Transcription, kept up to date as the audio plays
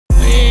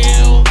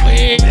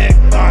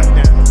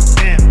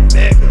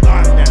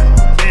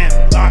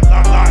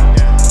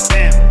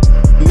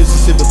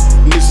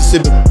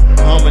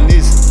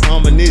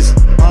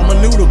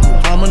Hermeneutical.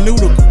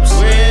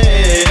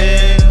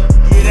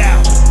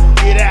 Well,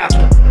 get out.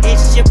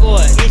 It's your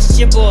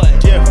boy,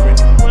 Jeffrey.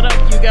 What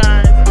up, you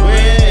guys?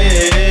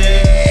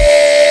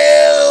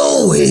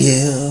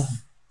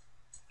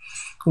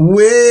 Well,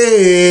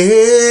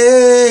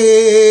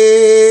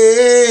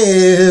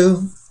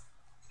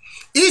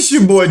 it's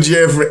your boy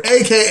Jeffrey,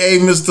 aka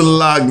Mr.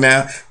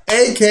 Lockdown,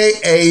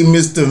 aka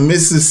Mr.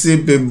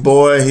 Mississippi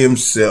boy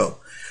himself.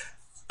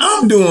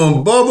 I'm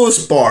doing Bubba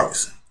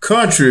Sparxxx,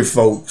 country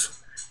folks,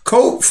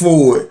 Colt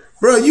Ford.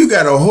 Bro, you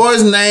got a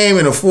horse name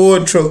and a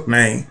Ford truck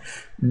name.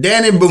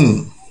 Danny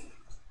Boone.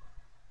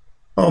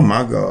 Oh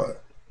my God.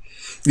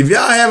 If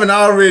y'all haven't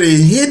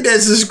already, hit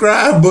that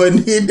subscribe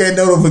button, hit that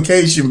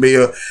notification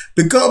bell,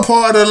 become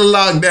part of the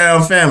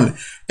Lockdown family.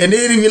 And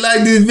then if you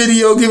like this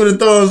video, give it a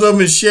thumbs up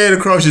and share it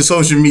across your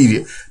social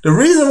media. The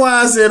reason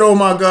why I said, oh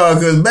my God,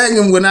 because back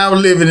when I was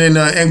living in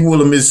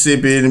Anguilla,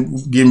 Mississippi,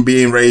 and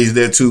being raised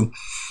there too,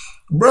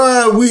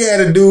 bruh, we had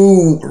a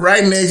dude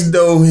right next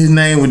door. His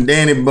name was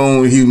Danny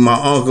Boone. He was my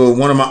uncle,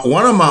 one of my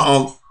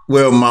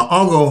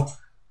uncle,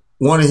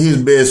 one of his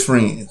best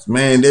friends.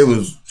 Man, they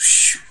was,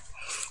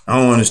 I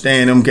don't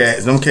understand them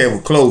cats. Them cats were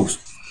close.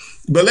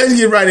 But let's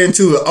get right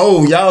into it.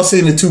 Oh, y'all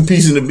seen the 2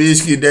 pieces of the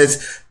biscuit?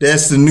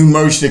 That's the new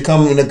merch that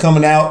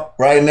coming out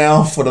right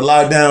now for the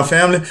Lockdown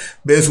family.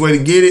 Best way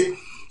to get it,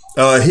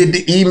 hit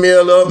the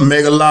email up,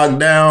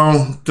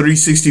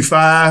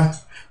 megalockdown365.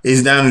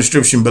 It's down in the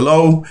description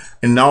below.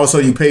 And also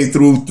you pay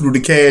through the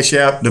Cash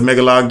App, the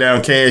Mega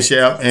Lockdown Cash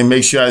App, and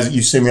make sure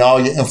you send me all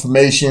your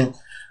information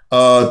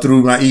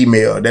through my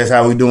email. That's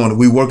how we doing it.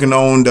 We working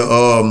on the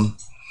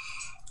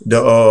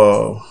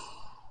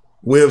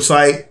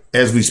website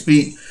as we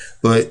speak,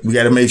 but we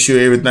got to make sure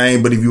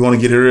everything. But if you want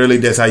to get it early,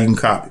 that's how you can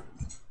copy.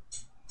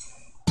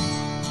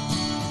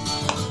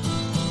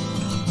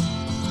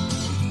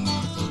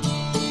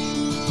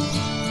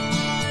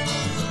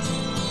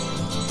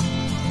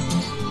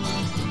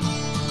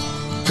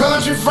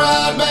 Country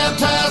fried,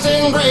 baptized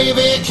in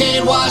gravy,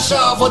 can't wash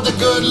off what the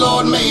good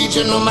Lord made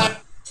you, no matter.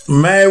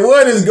 Man,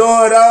 what is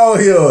going on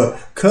here?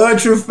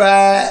 Country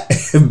fried,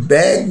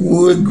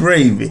 backwood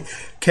gravy,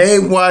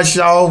 can't wash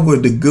off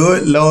what the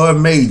good Lord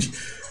made you.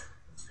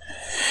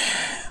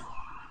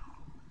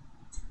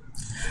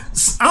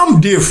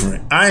 I'm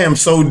different. I am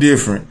so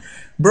different.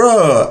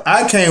 Bruh,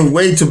 I can't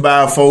wait to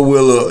buy a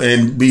 4-wheeler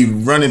and be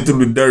running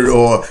through the dirt,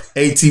 or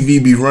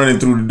ATV be running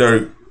through the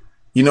dirt.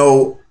 You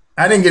know,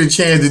 I didn't get a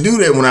chance to do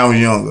that when I was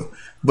younger,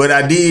 but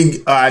I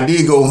did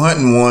go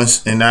hunting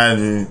once, and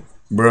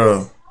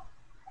bruh,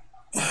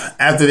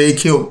 after they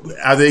killed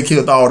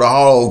all the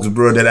hogs,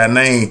 bruh, that I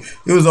named,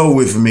 it was over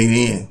with for me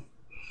then.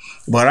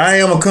 But I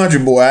am a country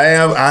boy.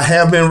 I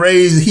have been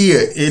raised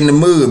here in the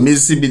mud,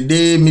 Mississippi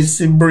dead,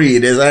 Mississippi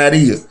bred. That's how it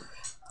is.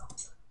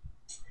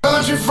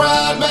 Country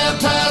fried,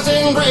 baptized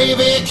in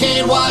gravy,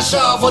 can't wash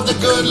off what the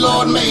good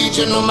Lord made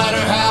you, no matter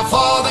how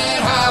far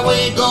that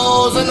highway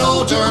goes. An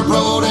old dirt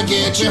road to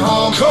get you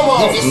home. Come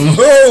on.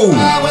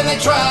 When they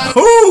try.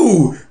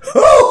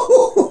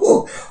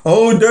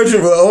 Old dirty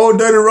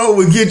road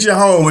will get you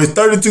home. It's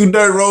 32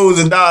 dirt roads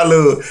in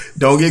Dollar.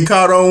 Don't get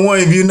caught on one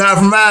if you're not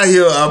from out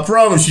here. I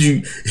promise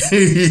you.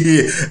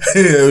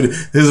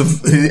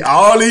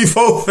 All these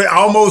folks,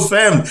 almost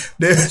family,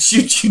 they'll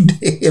shoot you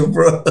dead,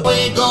 bro.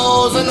 Way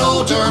goes an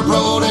old dirt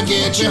road to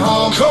get you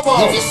home. Come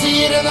on. If you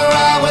see it in the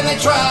eye when they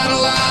try to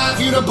lie, if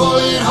you the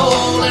bullet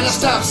hole in a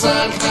stop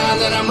sign kind,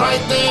 then I'm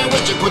right there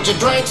with you. Put your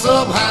drinks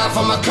up high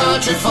for my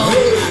country folk.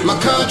 My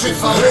country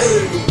folk.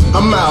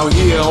 I'm out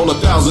here on a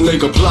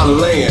 1,000-acre plot of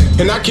land,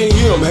 and I can't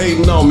hear them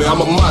hating on me. I'm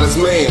a modest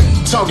man,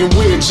 talking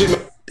weird shit.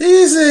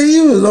 He said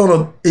he was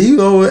out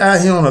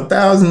here on a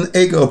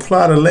 1,000-acre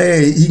plot of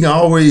land. He can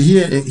always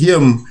hear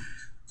them.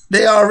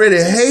 They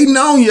already hating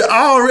on you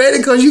already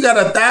because you got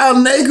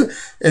 1,000 acres.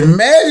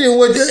 Imagine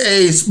what your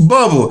age,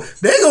 Bubba.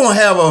 They gonna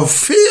have a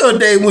field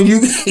day when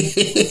you.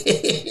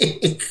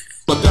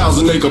 A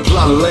 1,000-acre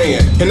plot of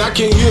land, and I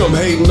can't hear him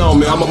hating on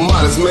me. I'm a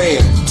modest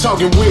man,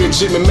 talking weird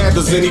Jimmy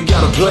Mathers, and he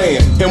got a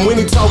plan. And when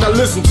he talk, I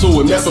listen to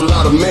him. That's a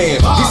lot of man.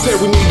 He said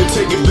we need to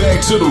take it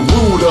back to the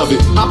root of it.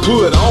 I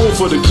put on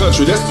for the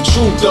country. That's the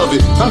truth of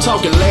it. I'm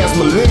talking last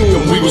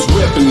millennium. We was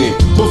repping it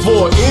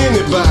before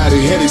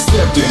anybody had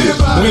accepted it.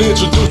 We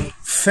introduced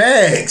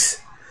facts.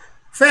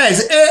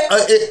 That's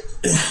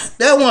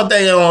one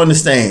thing I don't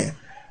understand.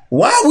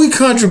 Why we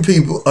country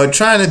people are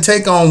trying to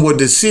take on what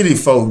the city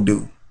folk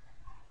do.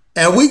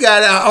 And we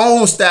got our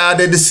own style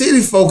that the city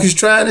folk is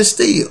trying to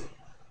steal.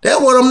 That's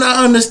what I'm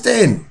not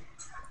understanding.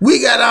 We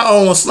got our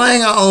own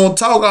slang, our own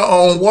talk, our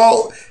own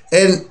walk,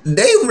 and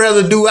they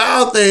rather do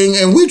our thing,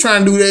 and we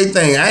trying to do their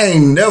thing. I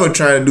ain't never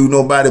trying to do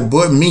nobody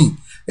but me.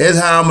 That's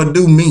how I'm going to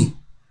do me.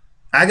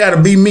 I got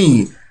to be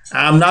me.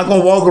 I'm not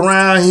going to walk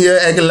around here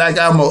acting like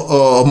I'm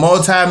a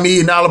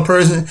multi-million-dollar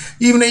person.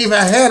 Even if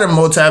I had a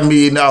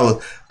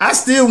multi-million-dollar, I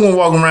still won't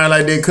walk around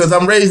like that because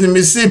I'm raised in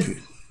Mississippi.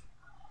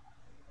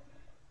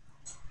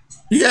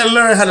 You got to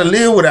learn how to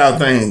live without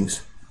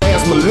things.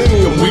 last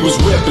millennium we was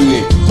repping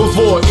it.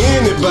 Before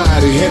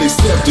anybody had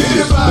accepted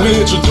it. We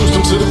introduced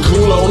them to the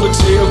cooler on the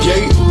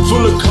tailgate.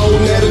 Full of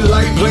cold natty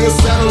light, playing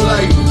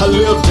satellite. A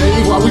little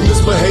Dave while we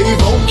misbehave,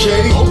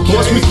 okay.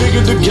 Once we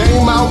figured the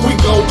game out, we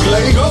gon'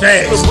 play.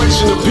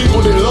 Celebration of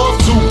people that love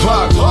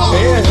Tupac.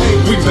 And hey,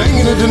 we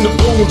banging it in the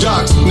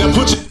boondocks. Now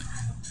put your...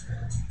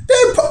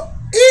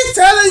 He's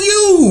telling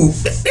you,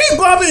 he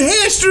bumping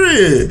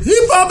history.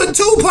 He bumping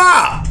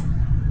Tupac.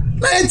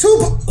 Man,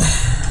 Tupac.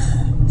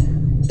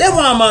 That's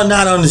why I'm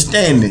not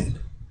understanding.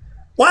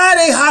 Why are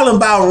they hollering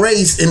about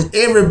race and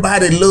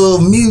everybody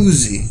love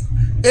music?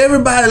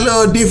 Everybody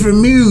love different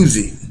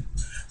music.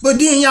 But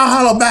then y'all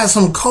holler about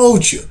some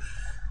culture.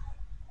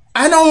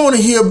 I don't want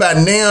to hear about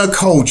now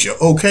culture,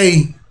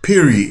 okay?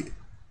 Period.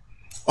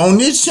 On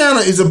this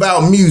channel, it's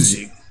about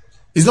music.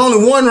 It's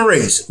only one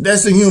race.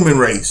 That's the human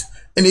race.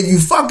 And if you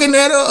fucking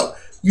that up,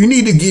 you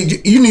need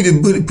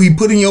to be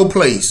put in your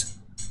place.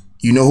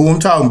 You know who I'm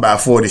talking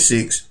about,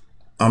 46.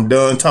 I'm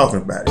done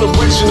talking about it.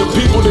 Celebration of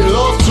people that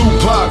love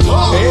Tupac.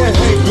 And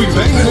hey, we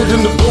banging it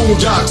in the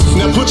boondocks.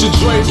 Now put your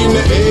drink in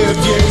the air if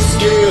you ain't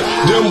scared.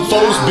 Them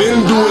folks been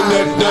doing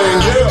that thing,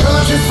 yeah.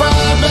 Country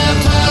fried,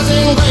 baptized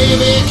in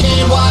gravy,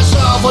 can't wash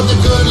off what the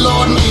good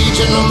Lord made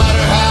you. No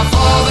matter how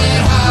far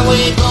that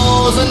highway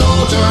goes, an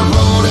old dirt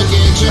road to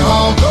get you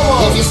home.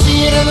 If you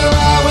see it in the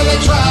ride when they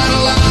try to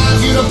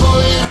line you to pull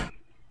it.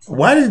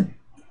 Why did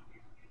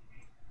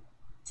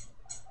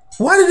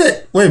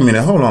that? Wait a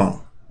minute, hold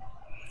on.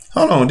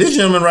 Hold on, this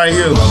gentleman right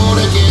here.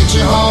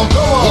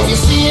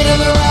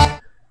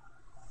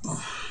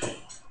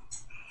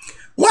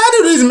 Why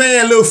do this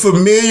man look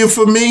familiar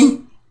for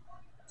me?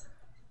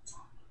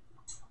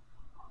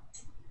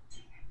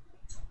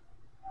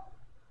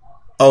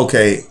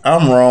 Okay,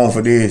 I'm wrong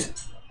for this.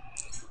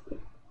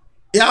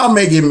 Y'all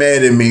may get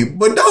mad at me,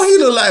 but don't he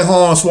look like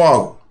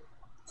Hornswoggle?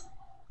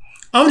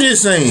 I'm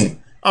just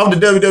saying, off the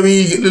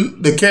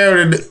WWE, the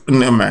character,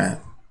 never mind.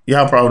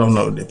 Y'all probably don't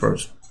know that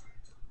person.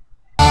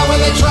 When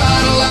they try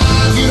to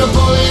line you to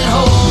bullet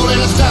hole in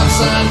a stop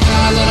sign,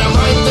 kind that I'm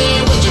right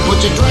there with you. Put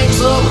your drinks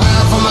up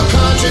high for my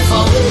country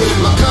folk.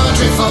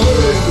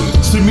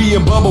 See, me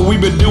and Bubba, we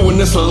been doing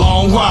this a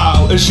long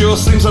while. It sure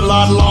seems a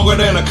lot longer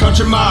than a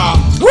country mile.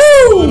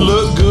 Woo!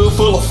 Look good,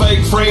 full of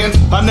fake friends.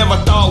 I never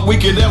thought we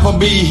could ever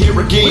be here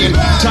again.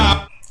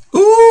 Time.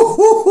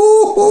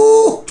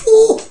 Ooh.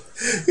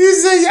 He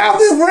said y'all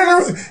been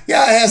running.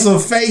 Y'all had some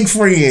fake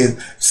friends.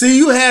 See,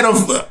 you had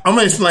I'm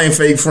gonna explain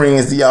fake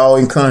friends to y'all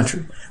in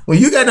country. When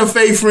you got them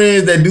fake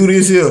friends that do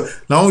this here,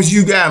 as long as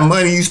you got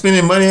money, you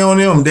spending money on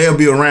them, they'll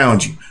be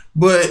around you.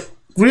 But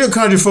real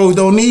country folks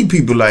don't need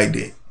people like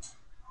that.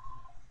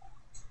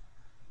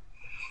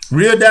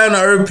 Real down to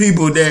earth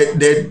people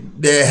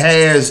that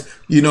has,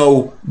 you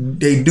know,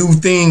 they do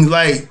things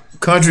like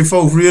country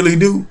folks really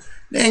do.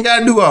 They ain't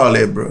gotta do all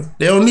that, bro.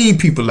 They don't need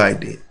people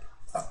like that.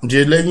 I'm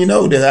just letting you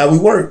know that's how we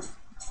work.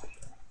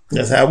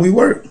 That's how we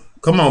work.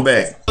 Come on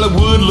back.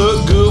 Hollywood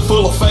look good,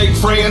 full of fake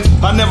friends.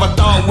 I never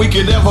thought we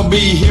could ever be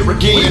here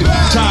again.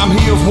 Time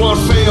heals, one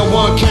fell,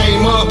 one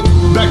came up.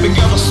 Back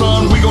together,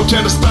 son, we gon'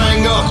 tear this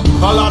thing up.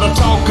 A lot of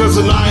talkers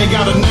and I ain't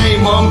gotta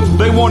name them.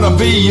 They wanna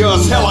be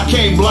us, hell I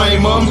can't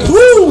blame them.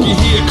 Woo! You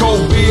hear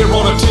cold beer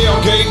on a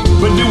tailgate.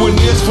 Been doing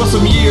this for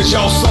some years,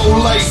 y'all so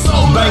late.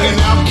 Banging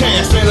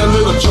Outcast and a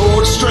little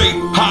George Strait.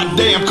 Hot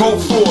damn,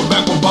 Colt Ford,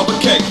 back with Bubba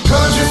K.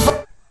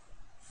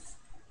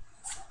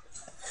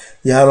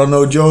 Y'all don't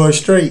know George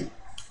Strait?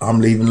 I'm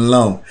leaving it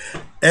alone.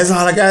 That's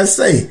all I gotta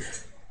say.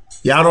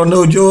 Y'all don't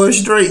know George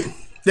Strait?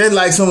 That's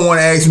like someone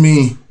asked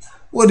me,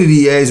 what did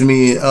he ask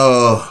me?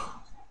 On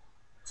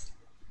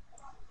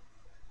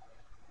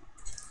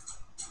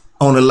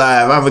the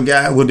live, I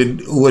forgot what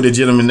the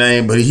gentleman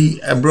name, but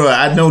bro,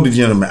 I know the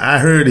gentleman. I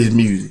heard his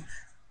music,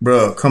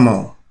 bro. Come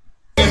on.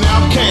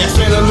 Outcast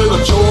and a little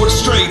George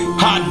Strait.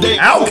 Hot day.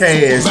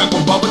 Outcast. Back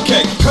with Bubba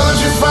K.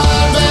 Country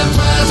fried,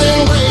 baptized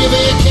in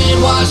gravy, can't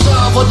wash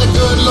off what the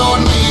good Lord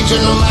made you.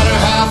 No matter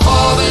how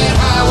far that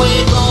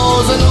highway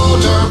goes, an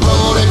old dirt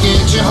road to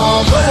get you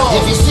home.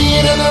 If you see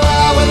it in the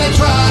ride when they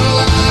try to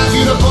line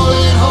you to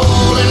bullet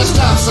hole in a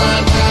stop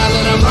sign, kind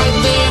that I'm right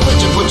there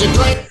with you. Put your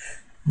drink.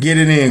 Get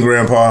it in,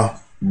 Grandpa.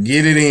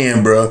 Get it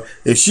in, bro.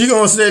 If she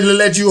gonna say to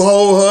let you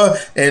hold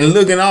her and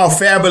looking all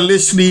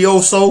fabulously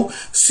so,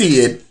 see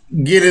it.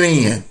 Get it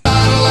in.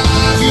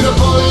 You to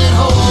bullet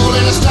hole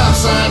in a stop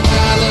sign,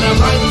 kind that I'm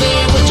right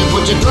there with you.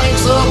 Put your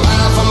drinks up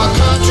high for my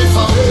country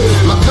folk.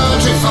 My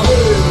country folk.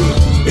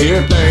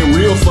 Everything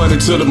real funny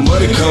till the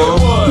money come.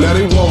 Now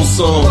they want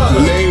some,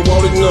 and they ain't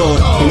wanted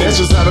none. And that's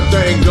just how the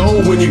thing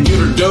go when you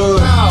get her done.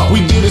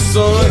 We did it,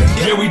 son.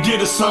 Yeah, we did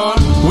it, son.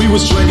 We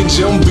was drinking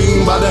Jim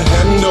Beam by the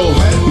handle.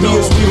 Me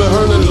and Steven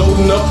Hernan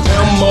loading up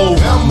ammo.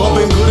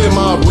 Bumping good in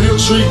my real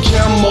tree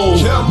camo.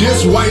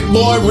 This white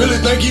boy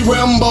really think he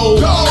Rambo.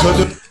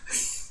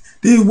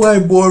 This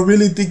white boy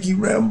really think he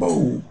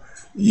Rambo.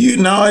 You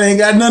know, it ain't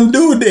got nothing to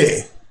do with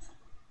that.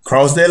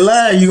 Cross that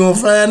line, you gonna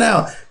find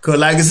out. Cause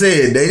like I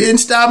said, they didn't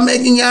stop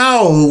making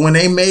y'all when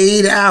they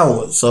made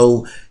ours.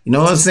 So, you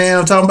know what I'm saying?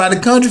 I'm talking about the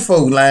country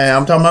folk line.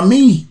 I'm talking about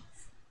me.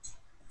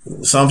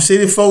 Some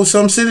city folks,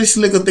 some city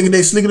slicker think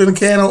they slicker than a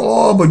can of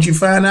oil, but you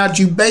find out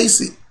you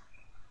basic.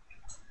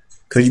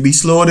 Cause you be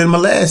slower than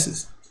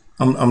molasses.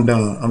 I'm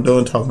done. I'm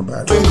done talking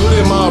about it. Been good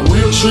in my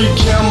real tree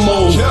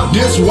camo.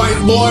 This white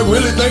boy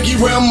really think he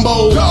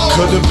Rambo.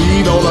 Cut the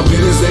beat on a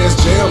bit his ass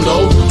jam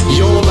though.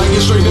 You don't like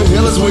it straight to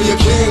hell is where you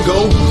can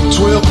go.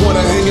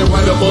 12-pointer hanging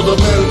right above the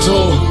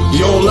mantle.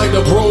 You don't like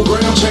the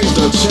program, change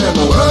the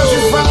channel. Country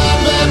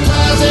fried,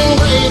 baptized in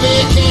gravy,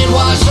 can't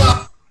wash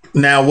up.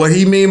 Now, what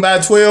he mean by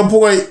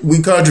 12-point,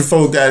 we country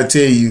folks got to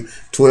tell you,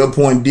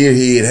 12-point deer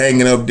head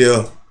hanging up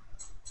there,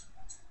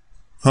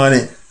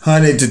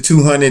 100 to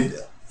 200,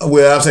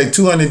 well, I'll say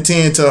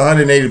 210 to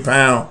 180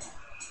 pounds.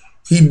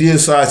 He deer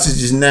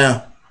sausages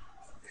now.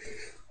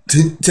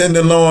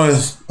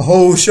 Tenderloins,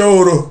 whole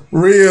shoulder,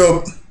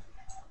 rib.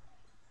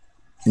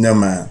 Never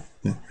mind.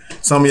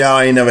 Some of y'all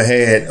ain't never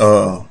had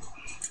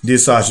deer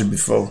sausage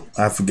before.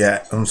 I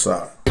forgot. I'm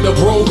sorry. The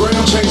program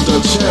changed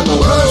the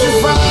channel.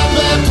 Country fried,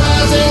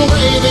 baptized in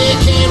gravy,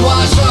 can't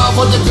wash off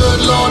what the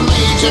good Lord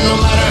made you. No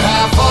matter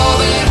how far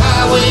that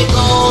highway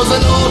goes,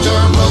 an old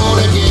dirt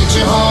road to get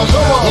you home.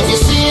 If you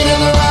see it in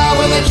the ride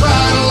when they try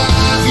to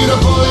lie, if you to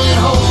pull it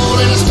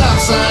hole in a stop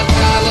sign,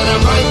 guy, then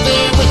I'm right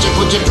there with you.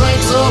 Put your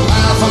drinks up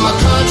high for my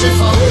country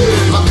folk,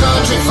 my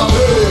country folk.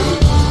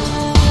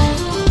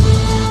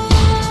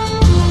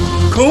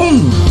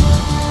 Cool.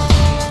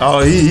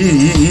 Oh,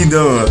 he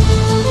done.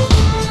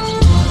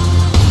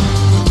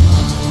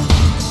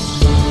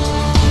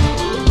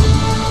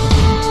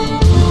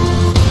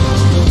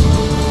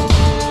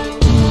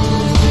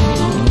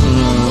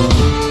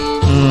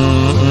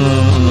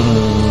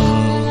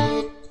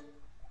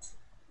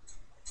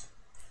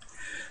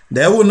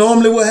 That would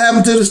normally what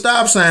happened to the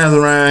stop signs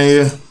around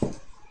here.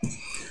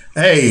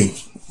 Hey,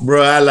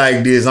 bro, I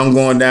like this. I'm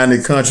going down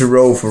the country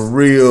road for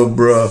real,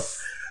 bro.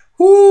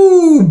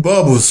 Woo,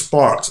 Bubba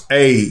Sparxxx.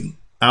 Hey,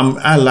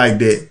 I like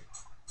that.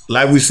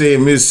 Like we said,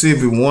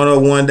 Mississippi,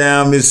 101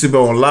 down, Mississippi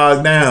on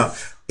lockdown.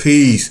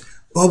 Peace.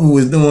 Bubba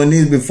was doing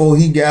this before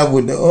he got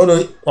with the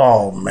other.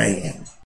 Oh, man.